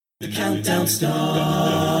The countdown starts.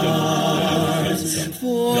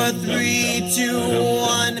 4, 3, 2,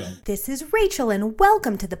 1. This is Rachel, and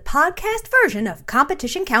welcome to the podcast version of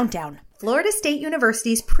Competition Countdown. Florida State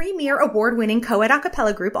University's premier award-winning co-ed a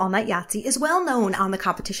cappella group, All Night Yahtzee, is well known on the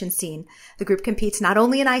competition scene. The group competes not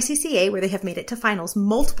only in ICCA, where they have made it to finals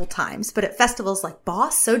multiple times, but at festivals like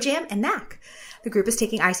Boss, SoJam, and NAC. The group is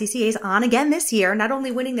taking ICCAs on again this year, not only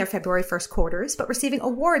winning their February 1st quarters, but receiving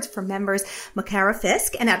awards from members Makara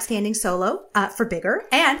Fisk, an outstanding solo for Bigger,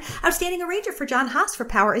 and outstanding arranger for John Haas for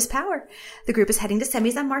Power is Power. The group is heading to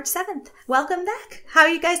semis on March 7th. Welcome back. How are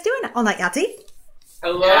you guys doing, All Night Yahtzee?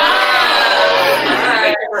 Hello.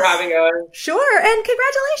 Thank you for having us. Sure, and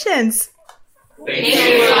congratulations. Thank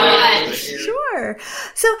you so much. Sure.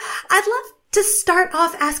 So I'd love to start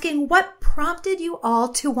off asking what prompted you all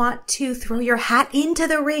to want to throw your hat into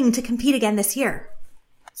the ring to compete again this year?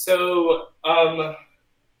 So,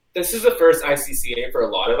 this is the first ICCA for a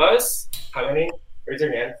lot of us. How many? Raise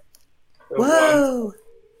your hand. Whoa.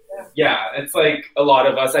 Yeah, it's like a lot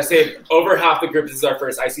of us. I say over half the group, this is our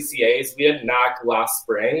first ICCAs. We had NAC last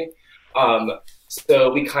spring.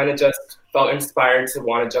 So we kind of just felt inspired to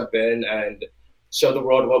want to jump in and show the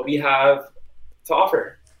world what we have to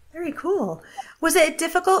offer. Very cool. Was it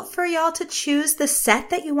difficult for y'all to choose the set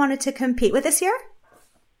that you wanted to compete with this year?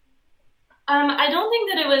 I don't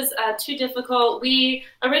think that it was too difficult. We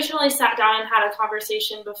originally sat down and had a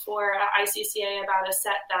conversation before ICCA about a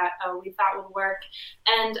set that we thought would work.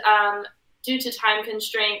 And due to time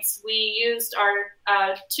constraints, we used our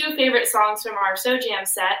two favorite songs from our SoJam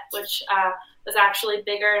set, which was actually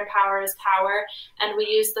Bigger and Power is Power. And we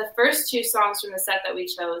used the first two songs from the set that we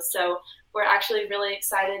chose. So we're actually really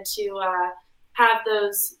excited to have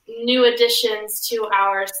those new additions to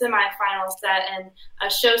our semifinal set and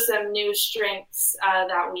show some new strengths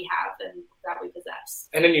that we have and that we possess.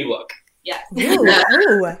 And a new look. Yes.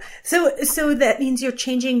 Ooh. So that means you're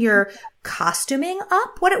changing your costuming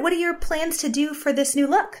up? What are your plans to do for this new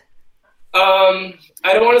look? I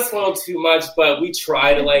don't want to spoil too much, but we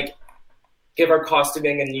try to give our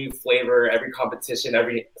costuming a new flavor every competition,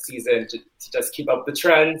 every season to just keep up the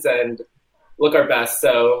trends and look our best.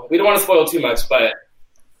 So we don't want to spoil too much, but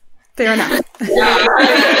fair enough.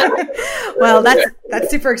 Well,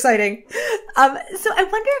 that's super exciting. So I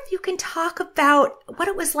wonder if you can talk about what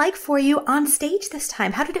it was like for you on stage this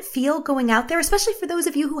time. How did it feel going out there, especially for those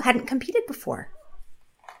of you who hadn't competed before?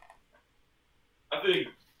 I think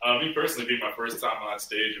me personally, being my first time on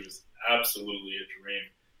stage, it was absolutely a dream,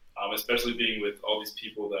 especially being with all these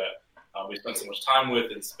people that we spent so much time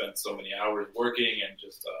with and spent so many hours working and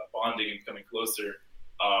just bonding and coming closer.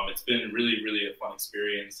 It's been really, really a fun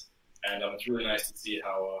experience, and it's really nice to see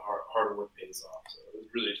how hard work pays off. So it was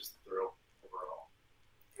really just a thrill overall.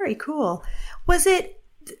 Very cool.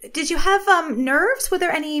 Did you have nerves? Were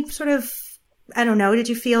there any sort of, I don't know, did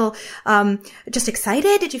you feel just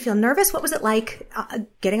excited? Did you feel nervous? What was it like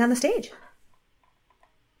getting on the stage?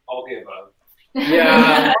 All the above.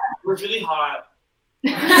 yeah. It was really hot.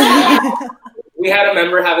 We had a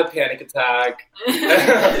member have a panic attack.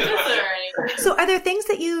 So are there things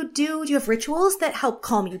that you do? Do you have rituals that help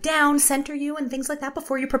calm you down, center you, and things like that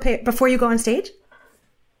before you go on stage?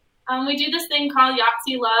 We do this thing called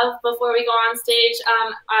Yahtzee Love before we go on stage.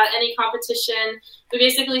 Any competition, we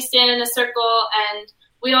basically stand in a circle and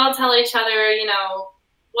we all tell each other,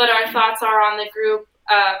 what our thoughts are on the group,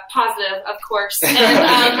 positive, of course,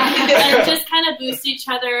 and just kind of boost each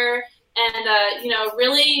other. And,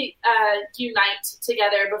 really unite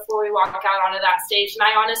together before we walk out onto that stage. And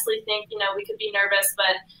I honestly think, we could be nervous,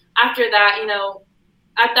 but after that,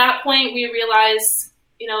 at that point we realize,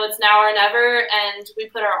 it's now or never, and we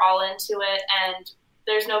put our all into it. And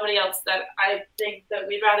there's nobody else that I think that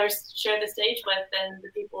we'd rather share the stage with than the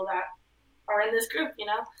people that are in this group,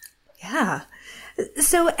 Yeah.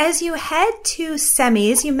 So as you head to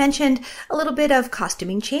semis, you mentioned a little bit of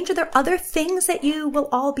costuming change. Are there other things that you will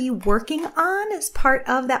all be working on as part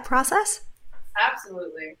of that process?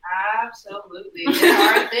 Absolutely. There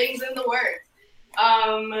are things in the works.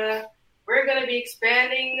 We're going to be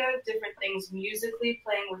expanding different things musically,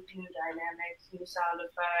 playing with new dynamics, new sound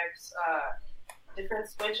effects, different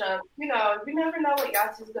switch up. You never know what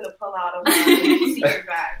Yahtzee's going to pull out of the secret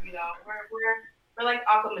bag. We're like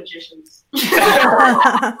aqua magicians.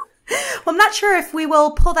 Well, I'm not sure if we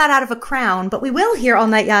will pull that out of a crown, but we will here All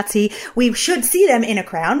Night Yahtzee. We should see them in a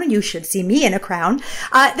crown, and you should see me in a crown.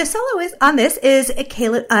 The soloist on this is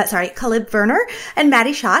Caleb Werner and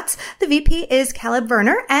Maddie Schatz. The VP is Caleb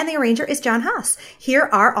Werner, and the arranger is John Haas. Here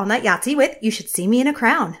are All Night Yahtzee with You Should See Me in a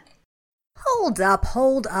Crown.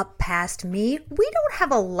 Hold up past me. We don't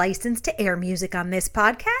have a license to air music on this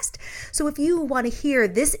podcast. So if you want to hear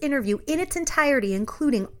this interview in its entirety,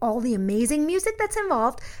 including all the amazing music that's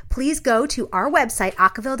involved, please go to our website,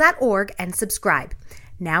 acaville.org, and subscribe.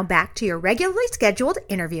 Now back to your regularly scheduled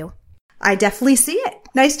interview. I definitely see it.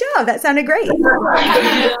 Nice job. That sounded great.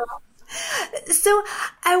 So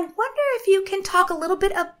I wonder if you can talk a little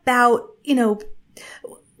bit about,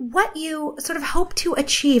 what you sort of hope to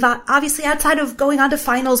achieve, obviously outside of going on to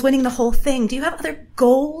finals, winning the whole thing. Do you have other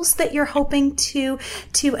goals that you're hoping to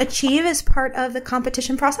achieve as part of the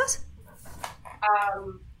competition process?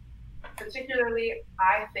 Particularly,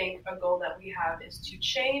 I think a goal that we have is to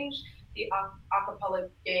change the acapella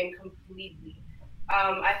game completely.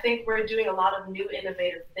 I think we're doing a lot of new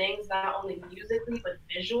innovative things, not only musically, but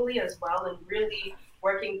visually as well, and really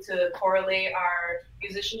working to correlate our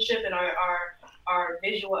musicianship and our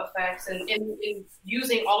visual effects and in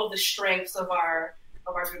using all of the strengths of our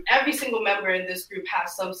group. Every single member in this group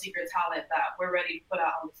has some secret talent that we're ready to put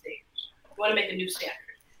out on the stage. We want to make a new standard.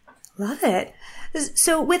 Love it.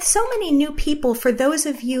 So with so many new people, for those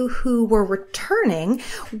of you who were returning,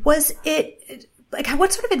 was it like,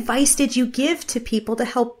 what sort of advice did you give to people to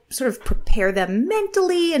help sort of prepare them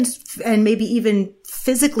mentally and maybe even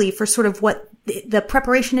physically for sort of what the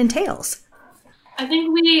preparation entails? I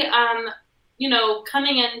think we,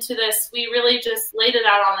 coming into this, we really just laid it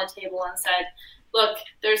out on the table and said, look,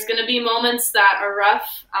 there's going to be moments that are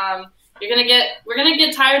rough. We're going to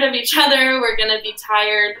get tired of each other. We're going to be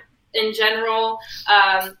tired in general.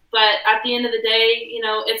 But at the end of the day,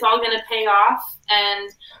 it's all going to pay off. And,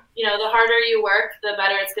 the harder you work, the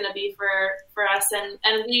better it's going to be for us.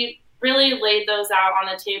 And we really laid those out on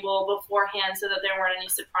the table beforehand so that there weren't any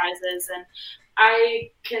surprises. And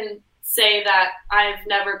I can say that I've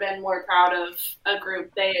never been more proud of a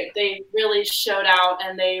group. They really showed out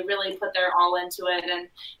and they really put their all into it, and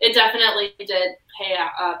it definitely did pay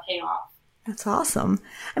off. That's awesome.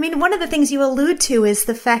 I mean, one of the things you allude to is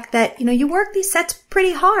the fact that, you work these sets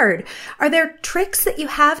pretty hard. Are there tricks that you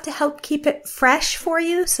have to help keep it fresh for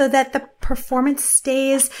you so that the performance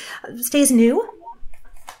stays new?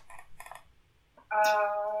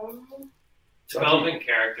 Developing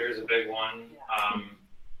character is a big one.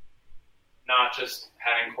 Not just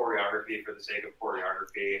having choreography for the sake of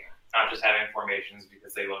choreography, not just having formations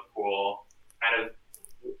because they look cool, kind of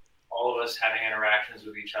all of us having interactions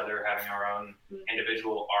with each other, having our own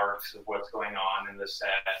individual arcs of what's going on in the set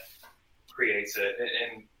creates it,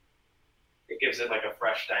 and it gives it like a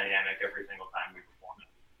fresh dynamic every single time we perform it.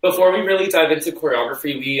 Before we really dive into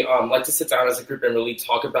choreography, we like to sit down as a group and really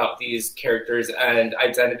talk about these characters and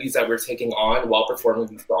identities that we're taking on while performing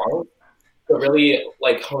these songs. So really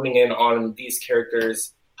like honing in on these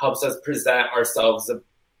characters helps us present ourselves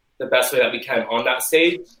the best way that we can on that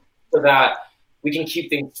stage so that we can keep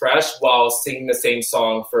things fresh while singing the same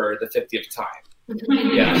song for the 50th time.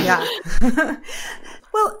 Yeah.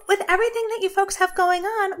 Well, with everything that you folks have going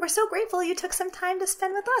on, we're so grateful you took some time to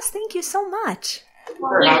spend with us. Thank you so much.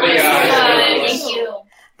 For having us. Thank you.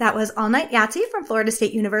 That was All Night Yahtzee from Florida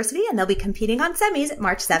State University, and they'll be competing on semis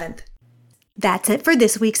March 7th. That's it for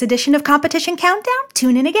this week's edition of Competition Countdown.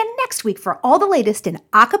 Tune in again next week for all the latest in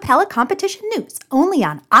a cappella competition news, only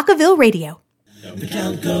on Acaville Radio. The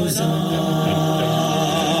count goes on.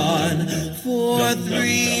 4,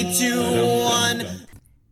 3, 2, 1.